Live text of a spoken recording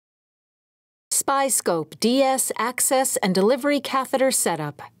SpyScope DS Access and Delivery Catheter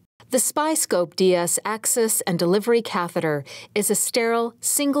Setup. The SpyScope DS Access and Delivery Catheter is a sterile,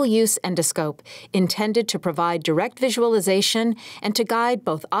 single-use endoscope intended to provide direct visualization and to guide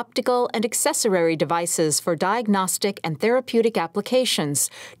both optical and accessory devices for diagnostic and therapeutic applications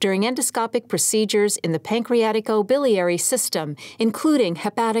during endoscopic procedures in the pancreatico-biliary system, including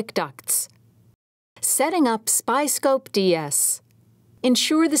hepatic ducts. Setting up SpyScope DS.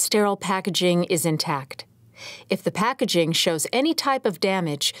 Ensure the sterile packaging is intact. If the packaging shows any type of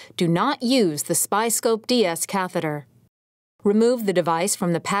damage, do not use the SpyScope DS catheter. Remove the device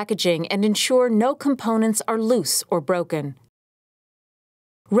from the packaging and ensure no components are loose or broken.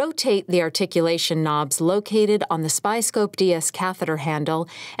 Rotate the articulation knobs located on the SpyScope DS catheter handle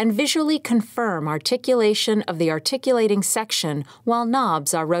and visually confirm articulation of the articulating section while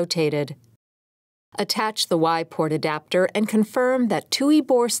knobs are rotated. Attach the Y-port adapter and confirm that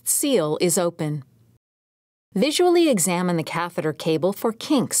TUI-Borst seal is open. Visually examine the catheter cable for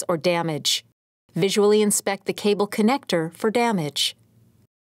kinks or damage. Visually inspect the cable connector for damage.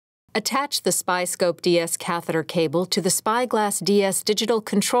 Attach the SpyScope DS catheter cable to the SpyGlass DS digital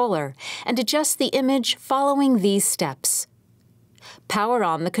controller and adjust the image following these steps. Power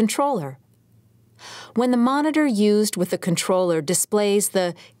on the controller. When the monitor used with the controller displays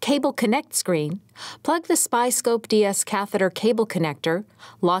the Cable Connect screen, plug the SpyScope DS catheter cable connector,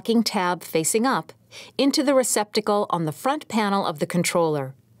 locking tab facing up, into the receptacle on the front panel of the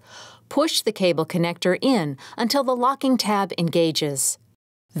controller. Push the cable connector in until the locking tab engages.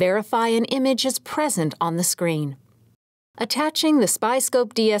 Verify an image is present on the screen. Attaching the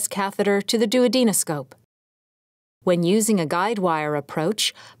SpyScope DS catheter to the duodenoscope. When using a guide wire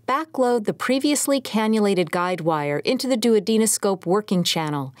approach, backload the previously cannulated guide wire into the duodenoscope working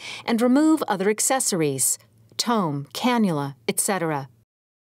channel and remove other accessories, tome, cannula, etc.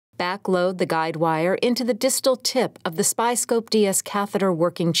 Backload the guide wire into the distal tip of the SpyScope DS catheter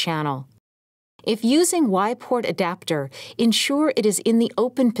working channel. If using Y-port adapter, ensure it is in the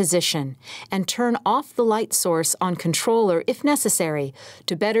open position and turn off the light source on controller if necessary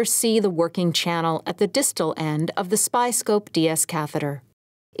to better see the working channel at the distal end of the SpyScope DS catheter.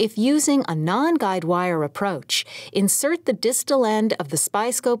 If using a non-guide wire approach, insert the distal end of the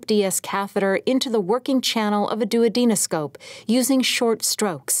SpyScope DS catheter into the working channel of a duodenoscope using short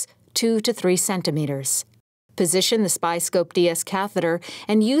strokes, 2 to 3 centimeters. Position the SpyScope DS catheter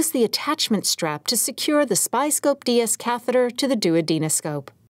and use the attachment strap to secure the SpyScope DS catheter to the duodenoscope.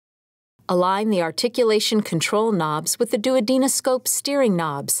 Align the articulation control knobs with the duodenoscope steering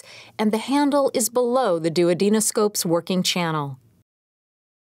knobs, and the handle is below the duodenoscope's working channel.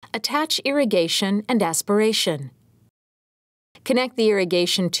 Attach irrigation and aspiration. Connect the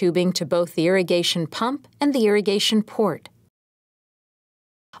irrigation tubing to both the irrigation pump and the irrigation port.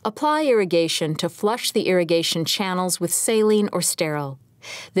 Apply irrigation to flush the irrigation channels with saline or sterile.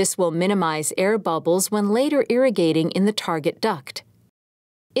 This will minimize air bubbles when later irrigating in the target duct.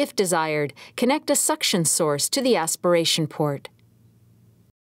 If desired, connect a suction source to the aspiration port.